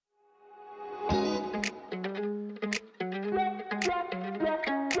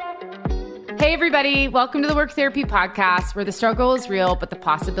Hey, everybody. Welcome to the Work Therapy Podcast, where the struggle is real, but the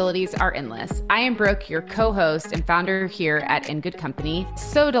possibilities are endless. I am Brooke, your co-host and founder here at In Good Company.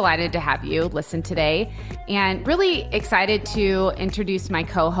 So delighted to have you listen today, and really excited to introduce my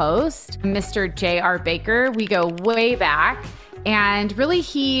co-host, Mr. J.R. Baker. We go way back, and really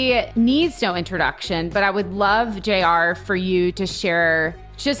he needs no introduction, but I would love, J.R., for you to share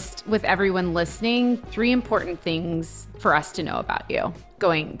just with everyone listening 3 important things for us to know about you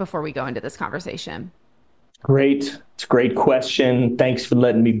before we go into this conversation. Great. It's a great question. Thanks for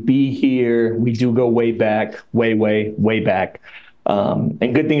letting me be here. We do go way back, way back. And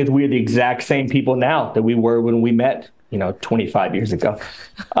good thing is we're the exact same people now that we were when we met, 25 years ago.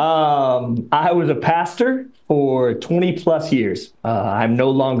 I was a pastor for 20 plus years. I'm no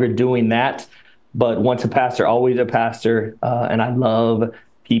longer doing that, but once a pastor, always a pastor. And I love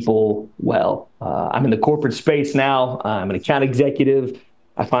people well. I'm in the corporate space now. I'm an account executive.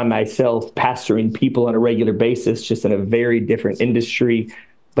 I find myself pastoring people on a regular basis, just in a very different industry.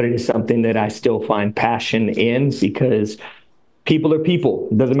 But it is something that I still find passion in, because people are people.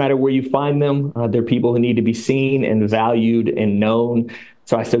 It doesn't matter where you find them. They're people who need to be seen and valued and known.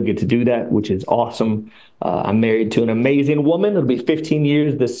 So I still get to do that, which is awesome. I'm married to an amazing woman. It'll be 15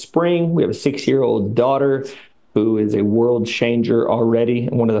 years this spring. We have a 6-year-old daughter who is a world changer already,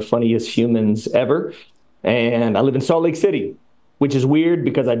 and one of the funniest humans ever. And I live in Salt Lake City, which is weird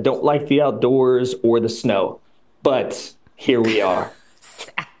because I don't like the outdoors or the snow. But here we are.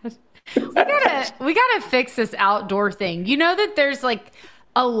 We gotta fix this outdoor thing. You know that there's like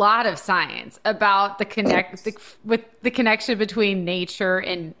a lot of science about the connection between nature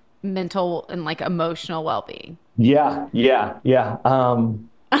and mental and like emotional well-being. Yeah.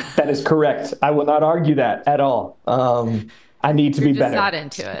 That is correct. I will not argue that at all. I need to be better. Not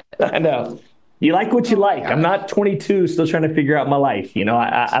into it. I know. You like what you like. I'm not 22, still trying to figure out my life.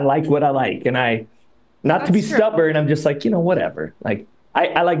 I like what I like, and not to be stubborn. I'm just like, whatever. Like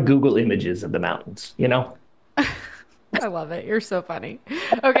I like Google images of the mountains, I love it. You're so funny.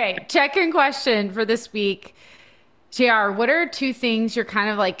 Okay. Check-in question for this week. JR, what are 2 things you're kind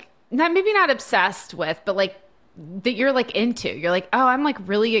of like, maybe not obsessed with, but like that you're like into? You're like, oh, I'm like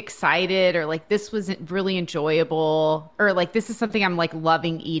really excited, or like this was really enjoyable, or like this is something I'm like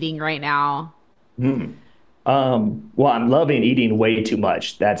loving eating right now. Well, I'm loving eating way too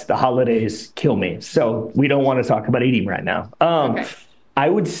much. That's the holidays kill me. So we don't want to talk about eating right now. Okay. I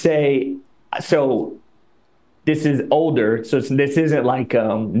would say, so this is older. So this isn't like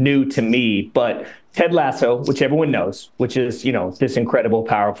new to me, but Ted Lasso, which everyone knows, which is, this incredible,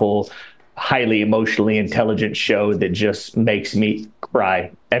 powerful, highly emotionally intelligent show that just makes me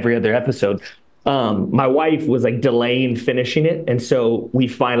cry every other episode. My wife was like delaying finishing it. And so we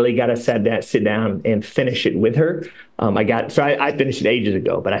finally got to sit down and finish it with her. I finished it ages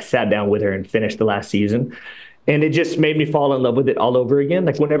ago, but I sat down with her and finished the last season. And it just made me fall in love with it all over again.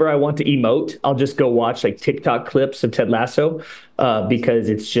 Like whenever I want to emote, I'll just go watch like TikTok clips of Ted Lasso because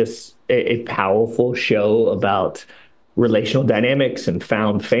it's just a powerful show about relational dynamics and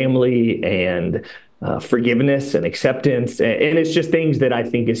found family and forgiveness and acceptance. And it's just things that I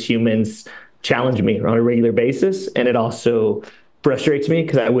think as humans challenge me on a regular basis. And it also frustrates me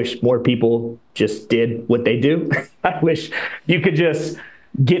because I wish more people just did what they do. I wish you could just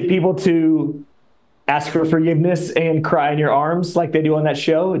get people to ask for forgiveness and cry in your arms like they do on that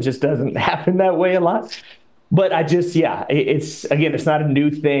show. It just doesn't happen that way a lot. But it's not a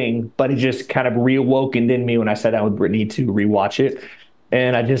new thing, but it just kind of reawoken in me when I sat down with Brittany to rewatch it.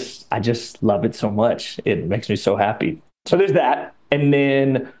 And I just love it so much. It makes me so happy. So there's that. And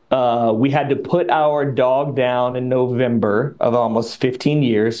then we had to put our dog down in November of almost 15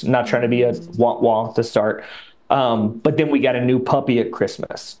 years, not trying to be a wah-wah to start. But then we got a new puppy at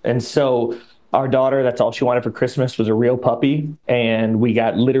Christmas. And so our daughter, that's all she wanted for Christmas was a real puppy. And we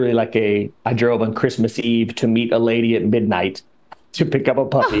got literally I drove on Christmas Eve to meet a lady at midnight to pick up a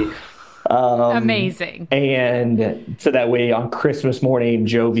puppy. Amazing. And so that way on Christmas morning,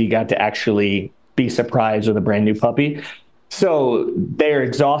 Jovi got to actually be surprised with a brand new puppy. So they're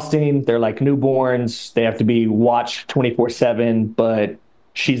exhausting. They're like newborns. They have to be watched 24/7, but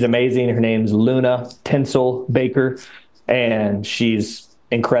she's amazing. Her name's Luna Tinsel Baker, and she's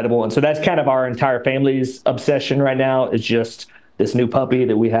incredible. And so that's kind of our entire family's obsession right now, is just this new puppy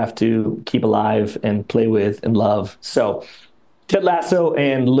that we have to keep alive and play with and love. So Ted Lasso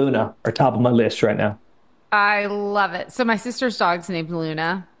and Luna are top of my list right now. I love it. So my sister's dog's named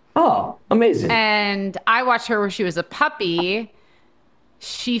Luna. Oh, amazing. And I watched her when she was a puppy.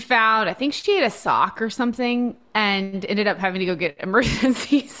 She found, I think she ate a sock or something and ended up having to go get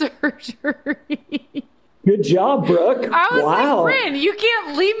emergency surgery. Good job, Brooke. I was wow. like, Bryn, you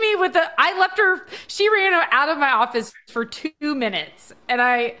can't leave me with I left her. She ran out of my office for 2 minutes.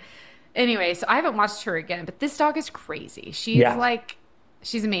 Anyway, so I haven't watched her again, but this dog is crazy. She's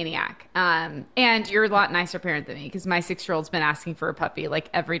she's a maniac. And you're a lot nicer parent than me because my 6-year-old's been asking for a puppy like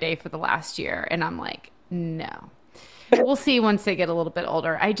every day for the last year. And I'm like, no. We'll see once they get a little bit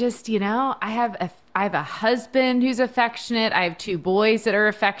older. I just, I have a husband who's affectionate. I have 2 boys that are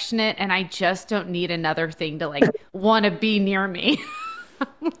affectionate, and I just don't need another thing to like want to be near me.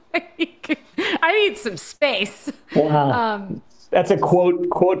 I need some space. Wow. That's a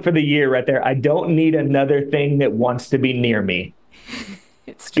quote for the year right there. I don't need another thing that wants to be near me.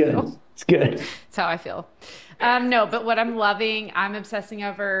 It's true. Good. It's good. That's how I feel. No, but what I'm loving, I'm obsessing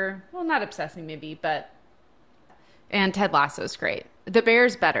over, well, not obsessing maybe, and Ted Lasso's great. The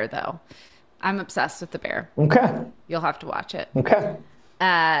Bear's better, though. I'm obsessed with The Bear. Okay. You'll have to watch it. Okay.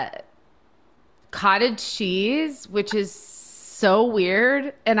 Cottage cheese, which is so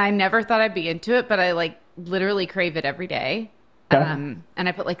weird, and I never thought I'd be into it, but I like literally crave it every day. Okay. And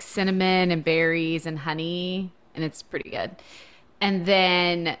I put like cinnamon and berries and honey, and it's pretty good. And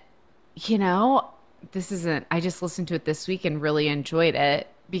then, I just listened to it this week and really enjoyed it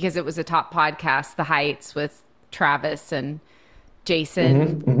because it was a top podcast, The Heights, with Travis and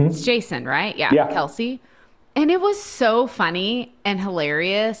Jason. Mm-hmm. It's Jason, right? Yeah. Kelsey. And it was so funny and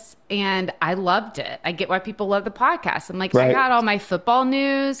hilarious. And I loved it. I get why people love the podcast. I'm like, I got all my football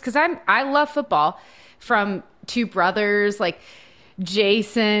news because I love football from 2 brothers. Like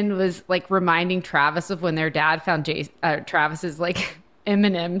Jason was like reminding Travis of when their dad found Travis's like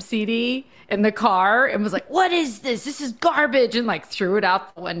Eminem CD in the car and was like, what is this? This is garbage. And like threw it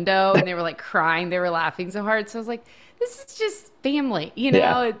out the window and they were like crying. They were laughing so hard. So I was like, this is just family,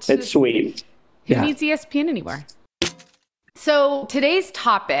 Yeah, it's sweet. Who needs ESPN anymore? So today's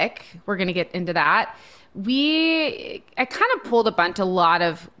topic, we're going to get into that. I kind of pulled a lot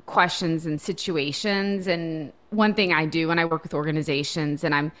of questions and situations. And one thing I do when I work with organizations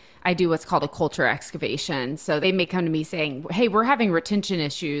and I do what's called a culture excavation. So they may come to me saying, hey, we're having retention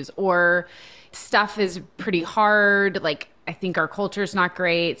issues or stuff is pretty hard. Like, I think our culture is not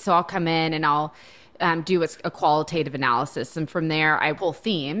great. So I'll come in and I'll do what's a qualitative analysis. And from there, I pull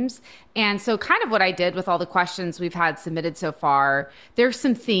themes. And so kind of what I did with all the questions we've had submitted so far, there's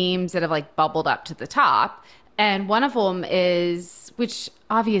some themes that have like bubbled up to the top. And one of them is, which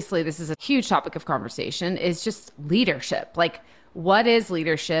obviously this is a huge topic of conversation, is just leadership. Like, what is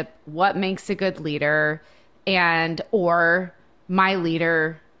leadership? What makes a good leader? Or my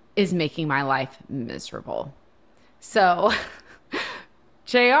leader is making my life miserable. So,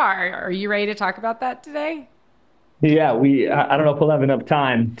 JR, are you ready to talk about that today? Yeah, I don't know if we'll have enough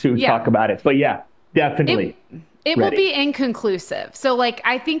time to talk about it, but yeah, definitely. It will be inconclusive. So like,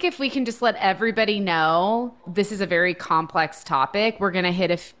 I think if we can just let everybody know this is a very complex topic, we're going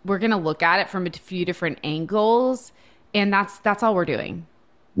to look at it from a few different angles. And that's all we're doing.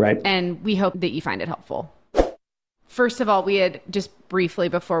 Right. And we hope that you find it helpful. First of all, we had just briefly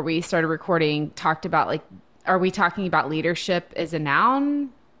before we started recording talked about like, are we talking about leadership as a noun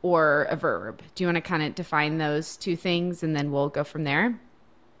or a verb? Do you want to kind of define those 2 things and then we'll go from there?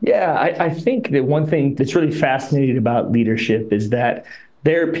 Yeah, I think that one thing that's really fascinating about leadership is that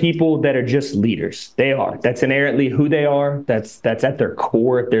there are people that are just leaders. They are. That's inherently who they are. That's at their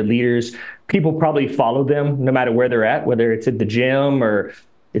core. If they're leaders, people probably follow them no matter where they're at, whether it's at the gym or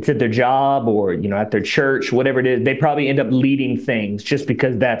it's at their job or, at their church, whatever it is. They probably end up leading things just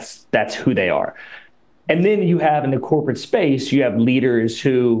because that's who they are. And then you have in the corporate space, you have leaders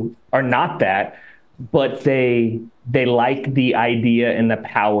who are not that, but they like the idea and the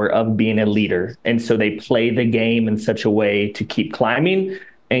power of being a leader. And so they play the game in such a way to keep climbing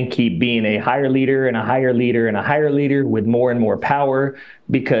and keep being a higher leader and a higher leader and a higher leader with more and more power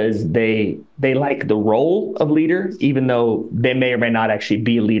because they like the role of leader, even though they may or may not actually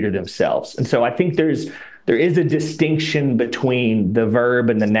be a leader themselves. And so I think there is a distinction between the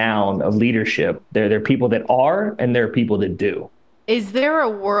verb and the noun of leadership. There are people that are, and there are people that do. Is there a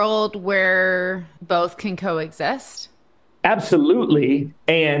world where both can coexist? Absolutely.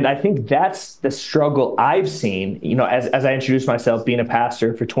 And I think that's the struggle I've seen, as I introduced myself being a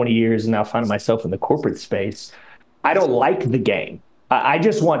pastor for 20 years and now finding myself in the corporate space. I don't like the game. I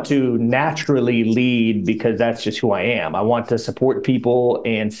just want to naturally lead because that's just who I am. I want to support people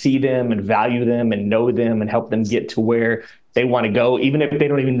and see them and value them and know them and help them get to where they want to go, even if they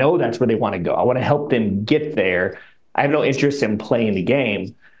don't even know that's where they want to go. I want to help them get there. I have no interest in playing the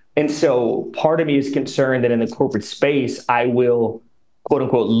game. And so part of me is concerned that in the corporate space, I will, quote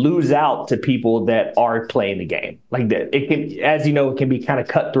unquote, lose out to people that are playing the game. Like that, it can, as you know, it can be kind of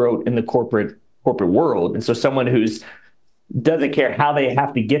cutthroat in the corporate corporate world. And so someone who's doesn't care how they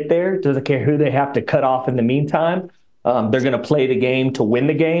have to get there, doesn't care who they have to cut off in the meantime. They're going to play the game to win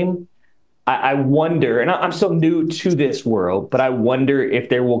the game. I wonder, and I'm so new to this world, but I wonder if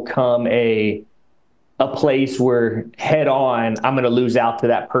there will come a place where head on, I'm going to lose out to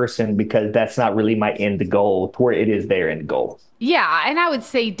that person because that's not really my end goal, to where it is their end goal. Yeah. And I would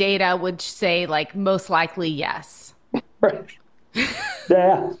say data would say like most likely yes. Right.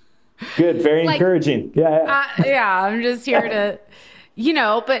 Yeah. Good. Very encouraging. Yeah. Yeah. I'm just here to,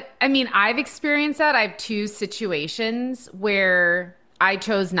 but I mean, I've experienced that. I have two situations where I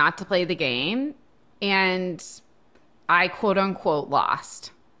chose not to play the game and I quote unquote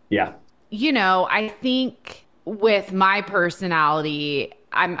lost. Yeah. I think with my personality,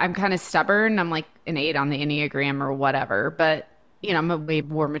 I'm kind of stubborn. I'm like an 8 on the Enneagram or whatever, but I'm a way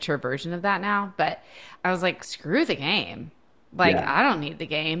more mature version of that now. But I was like, screw the game. Like, I don't need the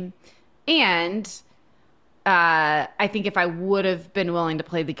game. And I think if I would have been willing to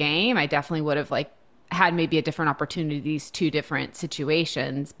play the game, I definitely would have like had maybe a different opportunity, these two different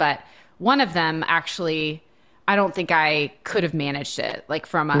situations. But one of them actually, I don't think I could have managed it like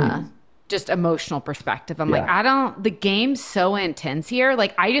from a just emotional perspective. I'm like, the game's so intense here.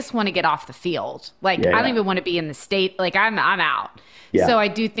 Like, I just want to get off the field. Like, I don't even want to be in the state. Like, I'm out. Yeah. So I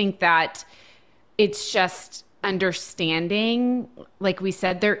do think that it's just understanding, like we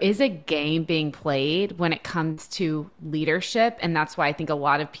said, there is a game being played when it comes to leadership. And that's why I think a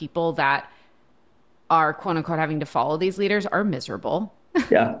lot of people that are quote unquote having to follow these leaders are miserable.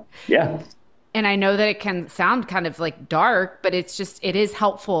 Yeah. Yeah. And I know that it can sound kind of like dark, but it is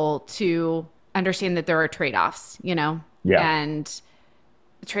helpful to understand that there are trade-offs, Yeah. And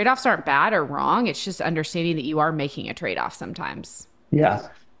the trade-offs aren't bad or wrong. It's just understanding that you are making a trade-off sometimes. Yeah.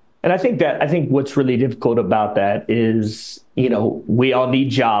 And I think what's really difficult about that is, we all need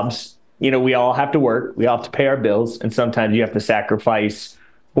jobs. We all have to work. We all have to pay our bills. And sometimes you have to sacrifice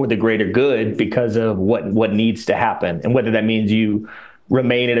for the greater good because of what needs to happen. And whether that means you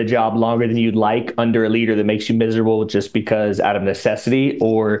remain at a job longer than you'd like under a leader that makes you miserable just because out of necessity,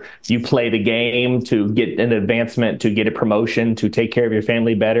 or you play the game to get an advancement, to get a promotion, to take care of your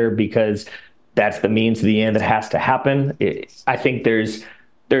family better because that's the means to the end that has to happen. I think there's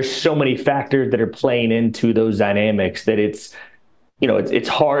so many factors that are playing into those dynamics that it's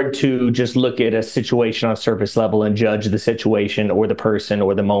hard to just look at a situation on surface level and judge the situation or the person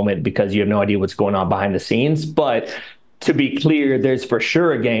or the moment because you have no idea what's going on behind the scenes. But to be clear, there's for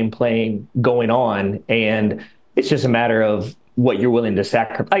sure a game playing going on, and it's just a matter of what you're willing to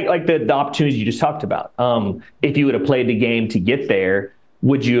sacrifice. Like the opportunities you just talked about. If you would have played the game to get there,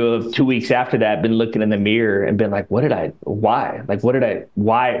 would you have 2 weeks after that been looking in the mirror and been like, why did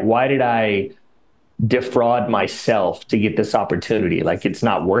I defraud myself to get this opportunity? Like, it's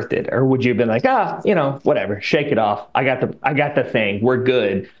not worth it. Or would you have been like, whatever, shake it off. I got the thing. We're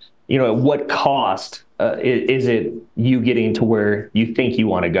good. At what cost is it you getting to where you think you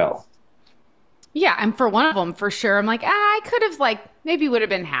want to go? Yeah. And for one of them, for sure, I'm like, I could have maybe would have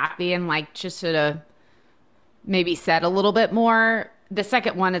been happy and just sort of maybe said a little bit more. The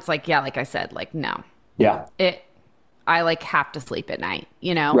second one, it's like, like I said, no. Yeah. I have to sleep at night,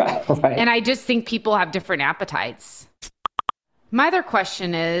 Right. And I just think people have different appetites. My other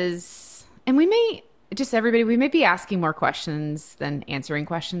question is, and we may be asking more questions than answering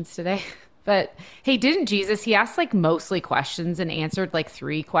questions today. But hey, didn't Jesus, he asked mostly questions and answered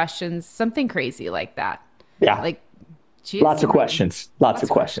 3 questions, something crazy like that. Yeah. Jesus, lots of questions. Lots of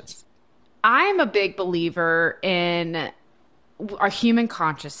questions. I'm a big believer in our human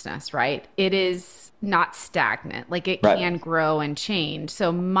consciousness, right? It is not stagnant. It can grow and change.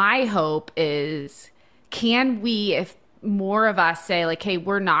 So my hope is, can we, if more of us say hey,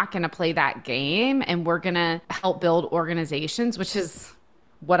 we're not going to play that game and we're going to help build organizations, which is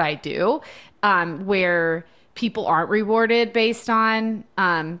what I do, where people aren't rewarded based on,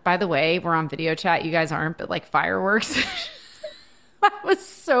 by the way, we're on video chat. You guys aren't, but fireworks. That was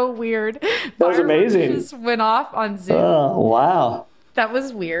so weird. That was amazing. Just went off on Zoom. Oh, wow. That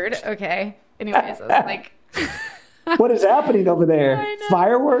was weird. Okay. Anyways, I was like, what is happening over there?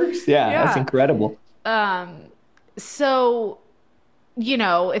 Fireworks? Yeah, that's incredible. So,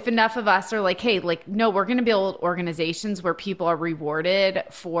 if enough of us are hey, no, we're going to build organizations where people are rewarded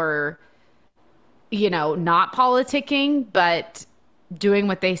for, not politicking, but doing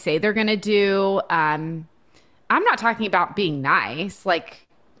what they say they're going to do. I'm not talking about being nice.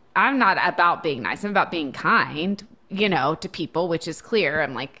 I'm not about being nice. I'm about being kind, to people, which is clear.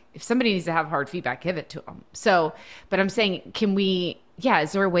 I'm if somebody needs to have hard feedback, give it to them. So, but I'm saying,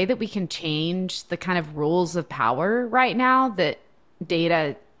 is there a way that we can change the kind of rules of power right now that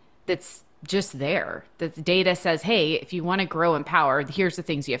data that's just there. The data says, hey, if you want to grow in power, here's the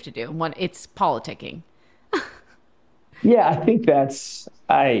things you have to do. One, it's politicking. Yeah, I think that's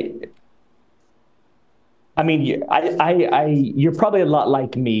I mean, you're probably a lot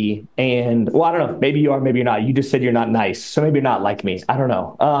like me, and well, I don't know. Maybe you are, maybe you're not. You just said you're not nice, so maybe you're not like me. I don't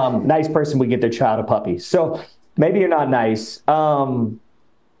know. Nice person would get their child a puppy, so maybe you're not nice.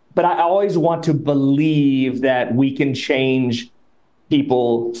 But I always want to believe that we can change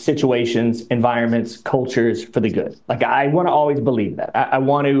people, situations, environments, cultures for the good. Like I want to always believe that. I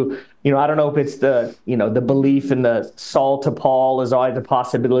want to, I don't know if it's the belief in the Saul to Paul is always a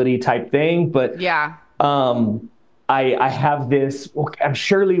possibility type thing, but yeah. I have this, I'm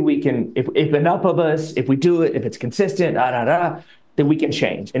surely we can, if enough of us, if we do it, if it's consistent, then we can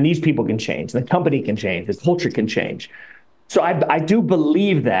change. And these people can change. And the company can change. The culture can change. So I do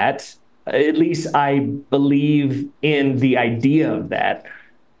believe that. At least I believe in the idea of that.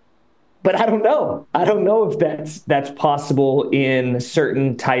 But I don't know. I don't know if that's possible in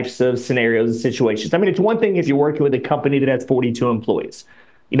certain types of scenarios and situations. I mean, it's one thing if you're working with a company that has 42 employees.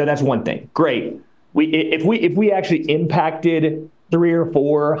 That's one thing. Great. If we actually impacted 3 or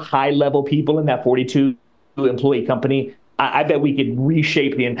 4 high-level people in that 42 employee company, I bet we could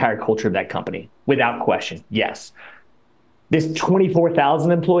reshape the entire culture of that company without question. Yes. This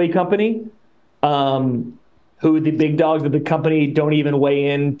 24,000 employee company, who the big dogs of the company don't even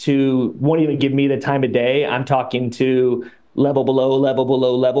weigh in to, won't even give me the time of day. I'm talking to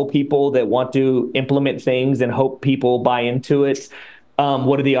level people that want to implement things and hope people buy into it.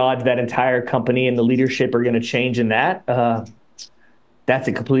 What are the odds that entire company and the leadership are going to change in that? That's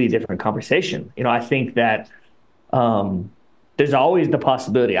a completely different conversation. I think that there's always the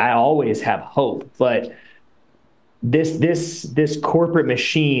possibility. I always have hope, but this corporate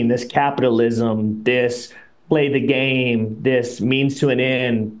machine, this capitalism, this play the game, this means to an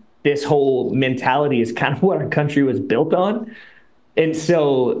end, this whole mentality is kind of what our country was built on. And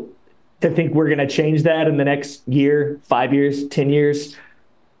so to think we're going to change that in the next year, 5 years, 10 years,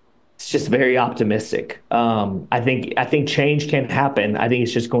 it's just very optimistic. I think change can happen. I think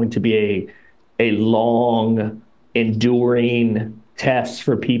it's just going to be a long, enduring test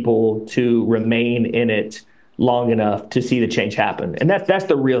for people to remain in it long enough to see the change happen. And that's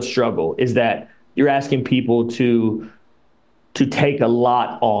the real struggle, is that you're asking people to take a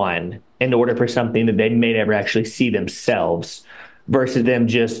lot on in order for something that they may never actually see themselves, versus them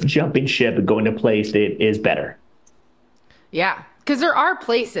just jumping ship and going to a place that is better. Yeah, because there are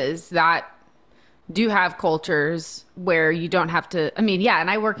places that do have cultures where you don't have to, and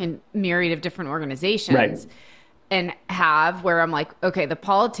I work in myriad of different organizations. Right. And have where I'm like, okay, the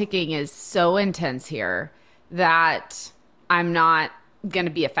politicking is so intense here that I'm not going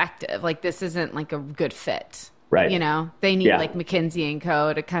to be effective. Like, this isn't like a good fit. Right. They need like McKinsey and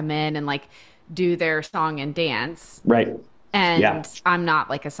Co. to come in and like do their song and dance. Right. And I'm not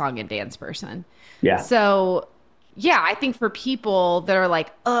like a song and dance person. Yeah. So yeah, I think for people that are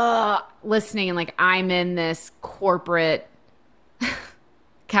like, listening and like, I'm in this corporate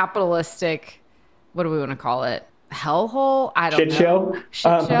capitalistic, what do we want to call it? Hellhole? I don't know. Shit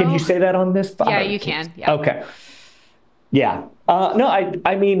show? Can you say that on this? Yeah, you can. Yeah. Okay. Yeah. No,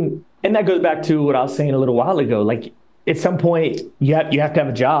 I mean, and that goes back to what I was saying a little while ago. Like, at some point, you have to have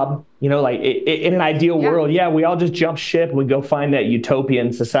a job. Like in an ideal world, we all just jump ship and we go find that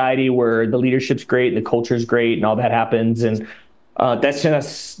utopian society where the leadership's great and the culture's great and all that happens. And that's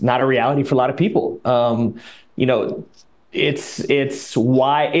just not a reality for a lot of people. It's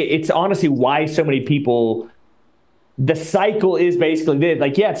honestly why so many people. The cycle is basically this.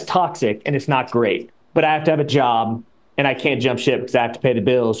 Like, it's toxic and it's not great, but I have to have a job and I can't jump ship because I have to pay the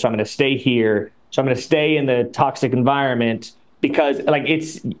bills. So I'm going to stay here. So I'm going to stay in the toxic environment because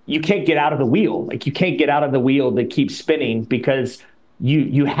you can't get out of the wheel. Like, you can't get out of the wheel that keeps spinning because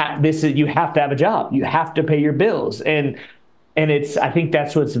you have to have a job. You have to pay your bills. And I think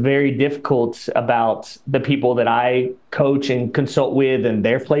that's what's very difficult about the people that I coach and consult with and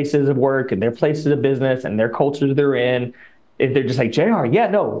their places of work and their places of business and their cultures they're in. If they're just like, JR,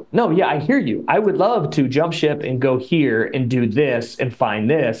 I hear you. I would love to jump ship and go here and do this and find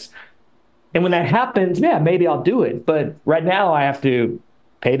this. And when that happens, maybe I'll do it. But right now I have to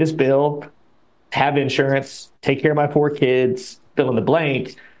pay this bill, have insurance, take care of my 4 kids, fill in the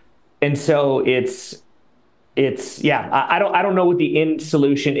blank. And so I don't know what the end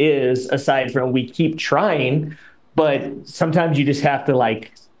solution is aside from we keep trying, but sometimes you just have to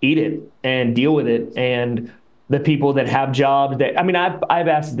like eat it and deal with it. And the people that have jobs I've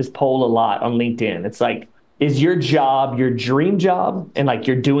asked this poll a lot on LinkedIn. It's like, is your job your dream job and like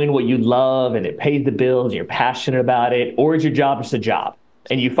you're doing what you love and it pays the bills and you're passionate about it, or is your job just a job?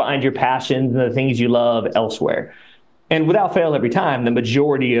 and you find your passions and the things you love elsewhere. And without fail, every time, the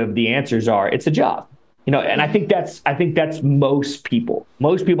majority of the answers are it's a job. And I think that's most people.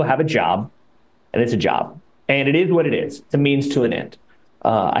 Most people have a job, and it's a job, and it is what it is. It's a means to an end.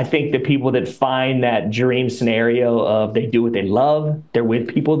 I think the people that find that dream scenario of they do what they love, they're with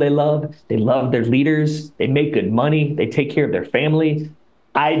people they love their leaders, they make good money, they take care of their family.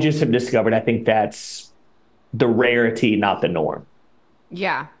 I just have discovered, I think that's the rarity, not the norm.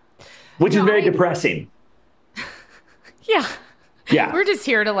 Yeah. Which is very depressing. Yeah. Yeah. We're just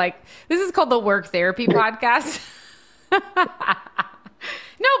here to this is called the Work Therapy Podcast.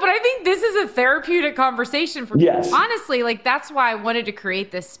 No, but I think this is a therapeutic conversation for people. Yes. Honestly, that's why I wanted to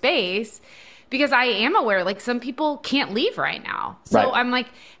create this space, because I am aware, some people can't leave right now. So right. I'm like,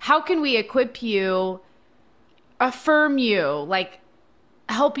 how can we equip you, affirm you,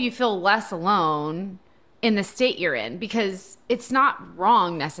 help you feel less alone in the state you're in? Because it's not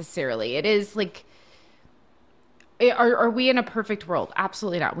wrong necessarily. It is are we in a perfect world?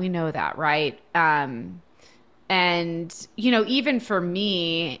 Absolutely not. We know that, right? And, even for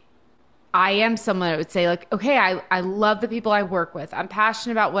me, I am someone that would say okay, I love the people I work with. I'm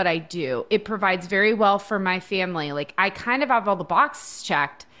passionate about what I do. It provides very well for my family. I kind of have all the boxes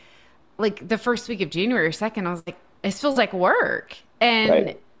checked. The first week of January or 2nd, I was like, this feels like work. And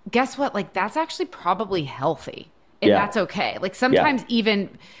right. Guess what? That's actually probably healthy. And that's okay. Sometimes even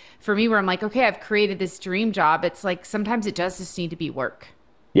for me where I'm okay, I've created this dream job. It's sometimes it does just need to be work.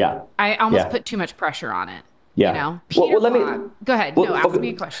 Yeah. I almost put too much pressure on it. Yeah. Peter, let me go ahead. No, ask me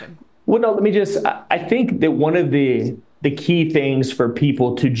a question. Well, no, let me just, I think that one of the key things for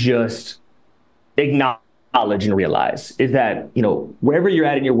people to just acknowledge and realize is that, wherever you're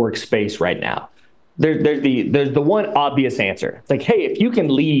at in your workspace right now, there's the one obvious answer. It's hey, if you can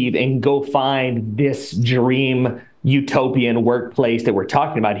leave and go find this dream utopian workplace that we're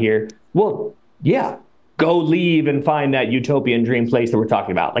talking about here, well, yeah. Go leave and find that utopian dream place that we're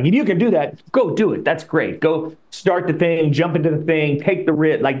talking about. If you can do that, go do it. That's great. Go start the thing, jump into the thing, take the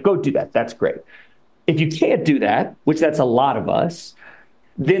risk, go do that. That's great. If you can't do that, which that's a lot of us,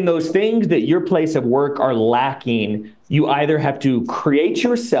 then those things that your place of work are lacking, you either have to create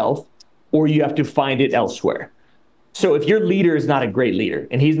yourself or you have to find it elsewhere. So if your leader is not a great leader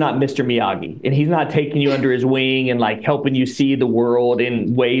and he's not Mr. Miyagi and he's not taking you under his wing and helping you see the world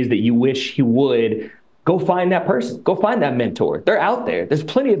in ways that you wish he would, go find that person. Go find that mentor. They're out there. There's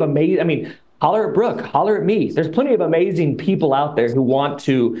plenty of amazing, holler at Brooke, holler at me. There's plenty of amazing people out there who want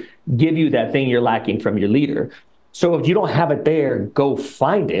to give you that thing you're lacking from your leader. So if you don't have it there, go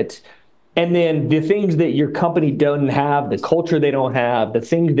find it. And then the things that your company doesn't have, the culture they don't have, the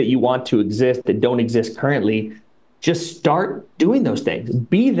things that you want to exist that don't exist currently, just start doing those things.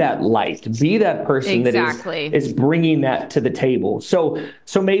 Be that light. Be that person exactly. that is bringing that to the table. So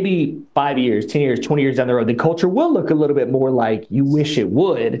maybe 5 years, 10 years, 20 years down the road, the culture will look a little bit more like you wish it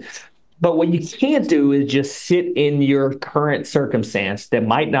would. But what you can't do is just sit in your current circumstance that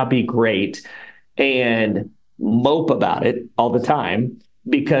might not be great and mope about it all the time,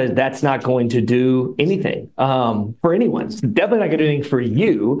 because that's not going to do anything for anyone. It's definitely not going to do anything for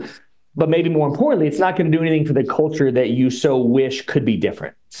you. But maybe more importantly, it's not going to do anything for the culture that you so wish could be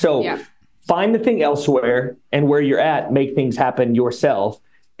different. So find the thing elsewhere, and where you're at, make things happen yourself.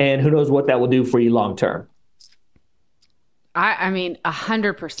 And who knows what that will do for you long term. I mean,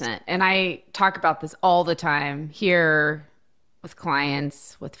 100%. And I talk about this all the time here with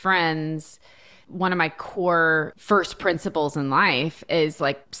clients, with friends. One of my core first principles in life is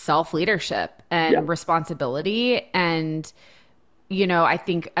self-leadership and responsibility. And I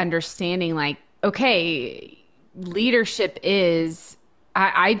think understanding okay, leadership is,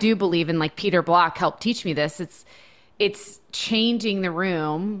 I do believe in Peter Block helped teach me this. It's changing the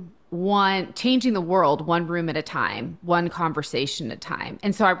room, changing the world one room at a time, one conversation at a time.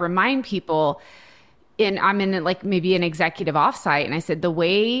 And so I remind people, and I'm in maybe an executive offsite, and I said,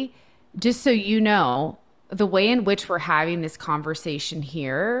 just so you know, the way in which we're having this conversation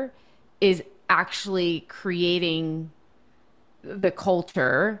here is actually creating the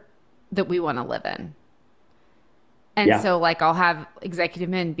culture that we want to live in. And so I'll have executive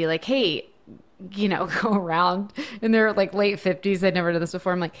men be hey, go around, and they're late 50s. I'd never done this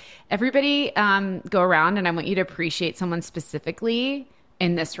before. I'm everybody go around, and I want you to appreciate someone specifically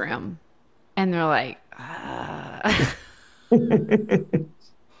in this room. And they're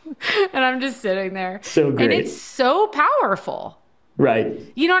and I'm just sitting there. So great. And it's so powerful. Right.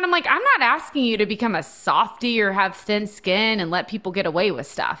 And I'm I'm not asking you to become a softie or have thin skin and let people get away with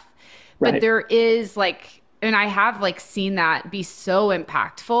stuff. But there is and I have seen that be so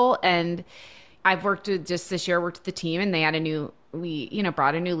impactful. And I've just this year worked with the team, and they had a new we,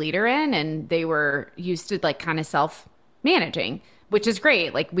 brought a new leader in, and they were used to like kind of self-managing, which is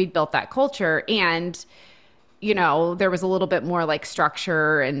great. Like we'd built that culture, and, there was a little bit more like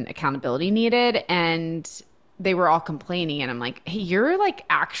structure and accountability needed, and they were all complaining. And I'm like, hey, you're like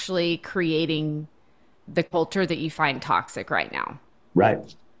actually creating the culture that you find toxic right now.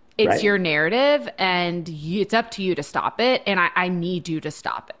 Right. It's your narrative, and it's up to you to stop it. And I need you to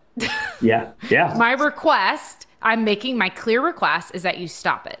stop it. Yeah. My request, I'm making my clear request, is that you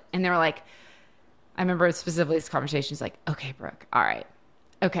stop it. And they're like, I remember specifically this conversation is like, okay, Brooke, all right.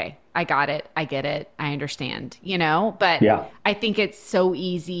 Okay, I got it. I get it. I understand, but I think it's so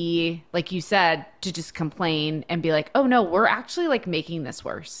easy, like you said, to just complain and be like, oh no, we're actually like making this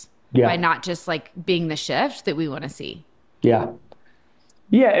worse by not just like being the shift that we want to see. Yeah.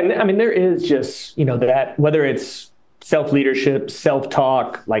 Yeah. And I mean, there is just, that, whether it's self-leadership,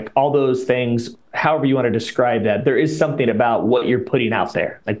 self-talk, like all those things, however you want to describe that, there is something about what you're putting out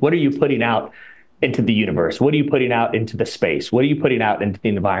there. Like, what are you putting out into the universe? What are you putting out into the space? What are you putting out into the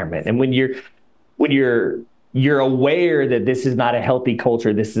environment? And when you're aware that this is not a healthy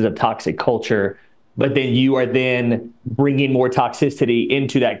culture, this is a toxic culture, but then you are then bringing more toxicity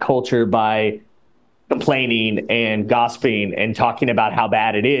into that culture by complaining and gossiping and talking about how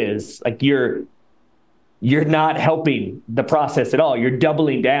bad it is, like you're not helping the process at all. You're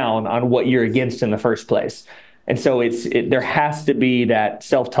doubling down on what you're against in the first place. And so there has to be that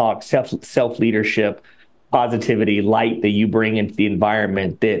self-talk, self-leadership, positivity, light that you bring into the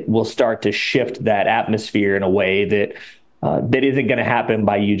environment that will start to shift that atmosphere in a way that isn't going to happen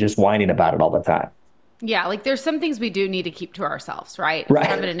by you just whining about it all the time. Yeah, like there's some things we do need to keep to ourselves, right? If we're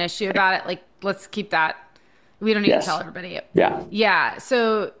having an issue about it, like let's keep that. We don't need to tell everybody. Yeah.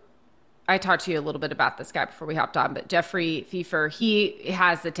 So I talked to you a little bit about this guy before we hopped on, but Jeffrey Pfeiffer, he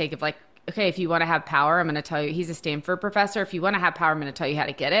has the take of like, okay, if you want to have power, I'm going to tell you, he's a Stanford professor. If you want to have power, I'm going to tell you how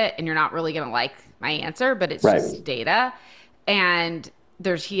to get it. And you're not really going to like my answer, but it's just data. And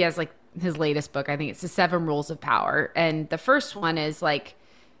he has like his latest book, I think it's the 7 Rules of Power. And the first one is like,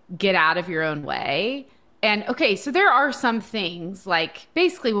 get out of your own way. And okay, so there are some things like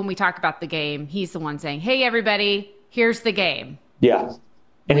basically when we talk about the game, he's the one saying, hey, everybody, here's the game. Yeah.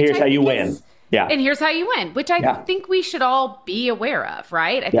 And here's how you win. Yeah. And here's how you win, which I think we should all be aware of,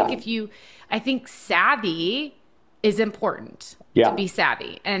 right? I think savvy is important to be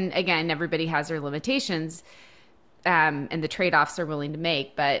savvy. And again, everybody has their limitations and the trade-offs they're willing to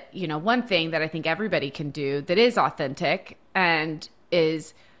make. But, one thing that I think everybody can do that is authentic and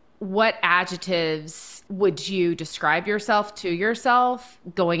is what adjectives would you describe yourself to yourself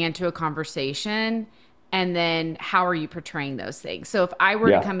going into a conversation? And then how are you portraying those things? So if I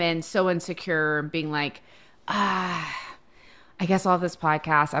were to come in so insecure and being like, I guess I'll have this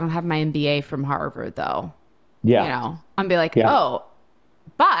podcast. I don't have my MBA from Harvard though. Yeah. I'm be like, oh,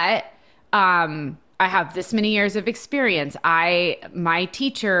 but I have this many years of experience. My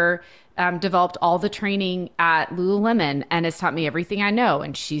teacher developed all the training at Lululemon and has taught me everything I know.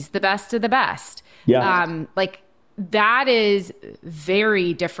 And she's the best of the best. Yeah. Like that is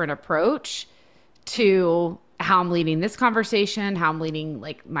very different approach to how I'm leading this conversation, how I'm leading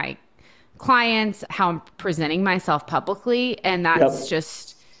like my clients, how I'm presenting myself publicly. And that's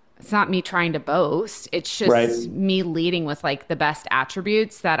just, it's not me trying to boast. It's just me leading with like the best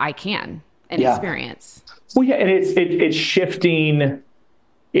attributes that I can and experience. Well, yeah. And it's shifting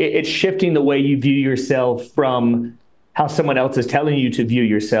the way you view yourself from how someone else is telling you to view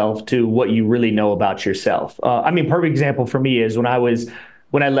yourself to what you really know about yourself. Perfect example for me is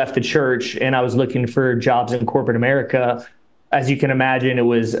when I left the church and I was looking for jobs in corporate America. As you can imagine, it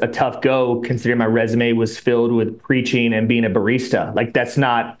was a tough go considering my resume was filled with preaching and being a barista. Like that's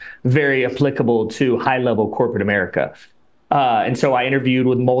not very applicable to high level corporate America. And so I interviewed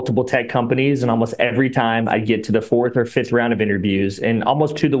with multiple tech companies, and almost every time I'd get to the 4th or 5th round of interviews, and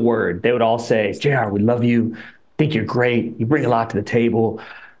almost to the word, they would all say, JR, we love you. Think you're great. You bring a lot to the table,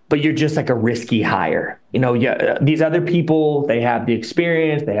 but you're just like a risky hire. These other people, they have the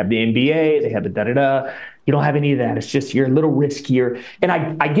experience, they have the MBA, they have the da-da-da. You don't have any of that. It's just you're a little riskier. And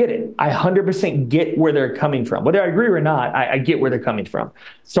I get it. I 100% get where they're coming from. Whether I agree or not, I get where they're coming from.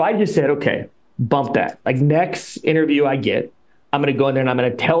 So I just said, okay, bump that. Like next interview I get, I'm going to go in there and I'm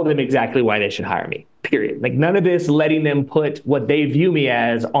going to tell them exactly why they should hire me, period. Like none of this letting them put what they view me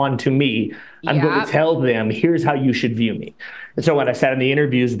as onto me. I'm going to tell them, here's how you should view me. And so when I sat in the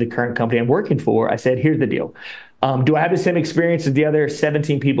interviews with the current company I'm working for, I said, here's the deal. Do I have the same experience as the other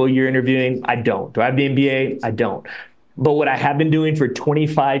 17 people you're interviewing? I don't. Do I have the MBA? I don't. But what I have been doing for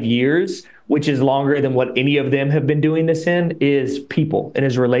 25 years which is longer than what any of them have been doing this in, is people and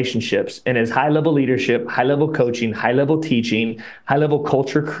is relationships and is high-level leadership, high-level coaching, high-level teaching, high-level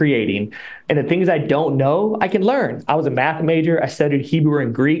culture creating. And the things I don't know, I can learn. I was a math major. I studied Hebrew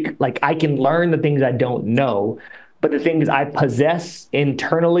and Greek. Like, I can learn the things I don't know, but the things I possess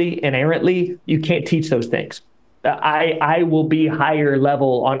internally, inherently, you can't teach those things. I will be higher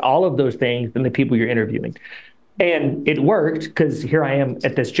level on all of those things than the people you're interviewing. And it worked because here I am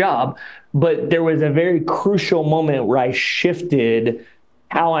at this job, but there was a very crucial moment where I shifted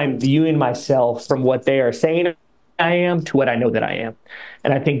how I'm viewing myself from what they are saying I am to what I know that I am.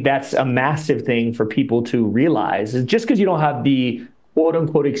 And I think that's a massive thing for people to realize, is just because you don't have the quote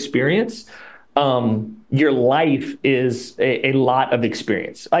unquote experience, your life is a lot of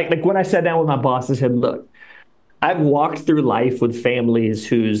experience. Like when I sat down with my boss and said, look, I've walked through life with families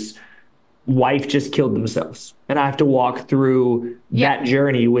whose wife just killed themselves, and I have to walk through that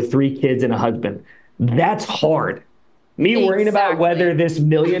journey with 3 kids and a husband. That's hard. Me worrying about whether this $1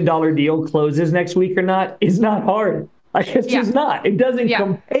 million deal closes next week or not is not hard. Like, it's just not. It doesn't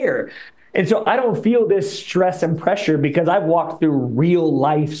compare. And so I don't feel this stress and pressure because I've walked through real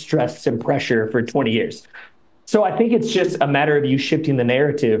life stress and pressure for 20 years. So I think it's just a matter of you shifting the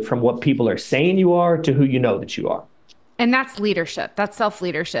narrative from what people are saying you are to who you know that you are. And that's leadership. That's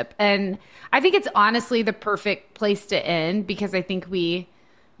self-leadership. And I think it's honestly the perfect place to end, because I think we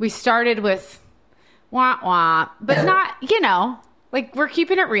started with wah, but not, like, we're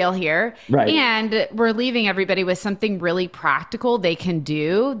keeping it real here. Right. And we're leaving everybody with something really practical they can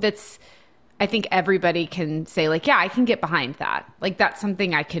do. That's, I think everybody can say, like, yeah, I can get behind that. Like, that's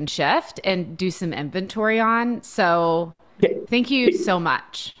something I can shift and do some inventory on. So thank you so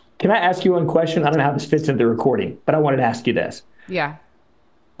much. Can I ask you one question? I don't know how this fits into the recording, but I wanted to ask you this. Yeah.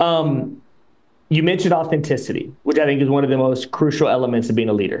 You mentioned authenticity, which I think is one of the most crucial elements of being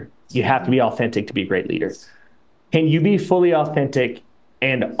a leader. You have to be authentic to be a great leader. Can you be fully authentic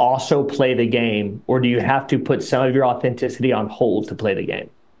and also play the game, or do you have to put some of your authenticity on hold to play the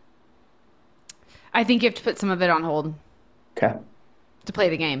game? I think you have to put some of it on hold. Okay. To play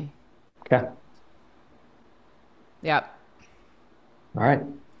the game. Okay. Yep. All right.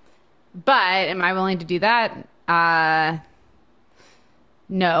 But am I willing to do that?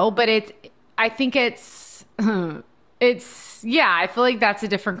 No, but I think I feel like that's a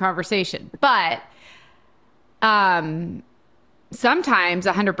different conversation. But sometimes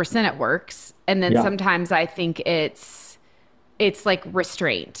 100% it works. And then sometimes I think it's like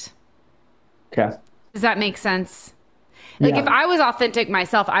restraint. Okay. Does that make sense? Like, if I was authentic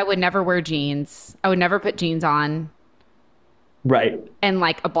myself, I would never wear jeans. I would never put jeans on. Right. And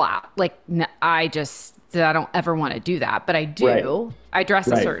like a blouse. Like, I don't ever want to do that, but I do. Right. I dress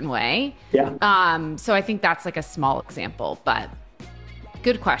a certain way. Yeah. So I think that's like a small example, but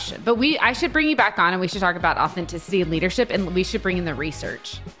good question. But I should bring you back on, and we should talk about authenticity and leadership, and we should bring in the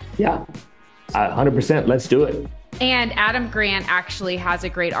research. Yeah. 100%. Let's do it. And Adam Grant actually has a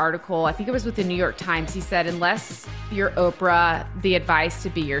great article. I think it was with the New York Times. He said, unless you're Oprah, the advice to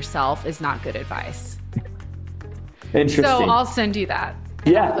be yourself is not good advice. Interesting. So I'll send you that.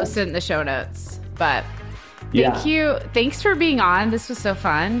 I'll post it in the show notes. But thank you. Thanks for being on. This was so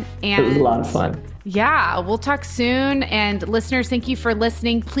fun. And it was a lot of fun. Yeah, we'll talk soon. And listeners, thank you for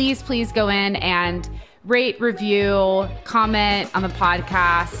listening. Please go in and rate, review, comment on the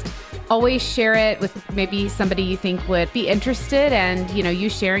podcast. Always share it with maybe somebody you think would be interested, and you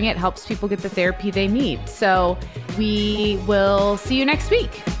sharing it helps people get the therapy they need. So we will see you next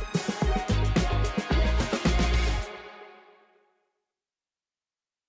week.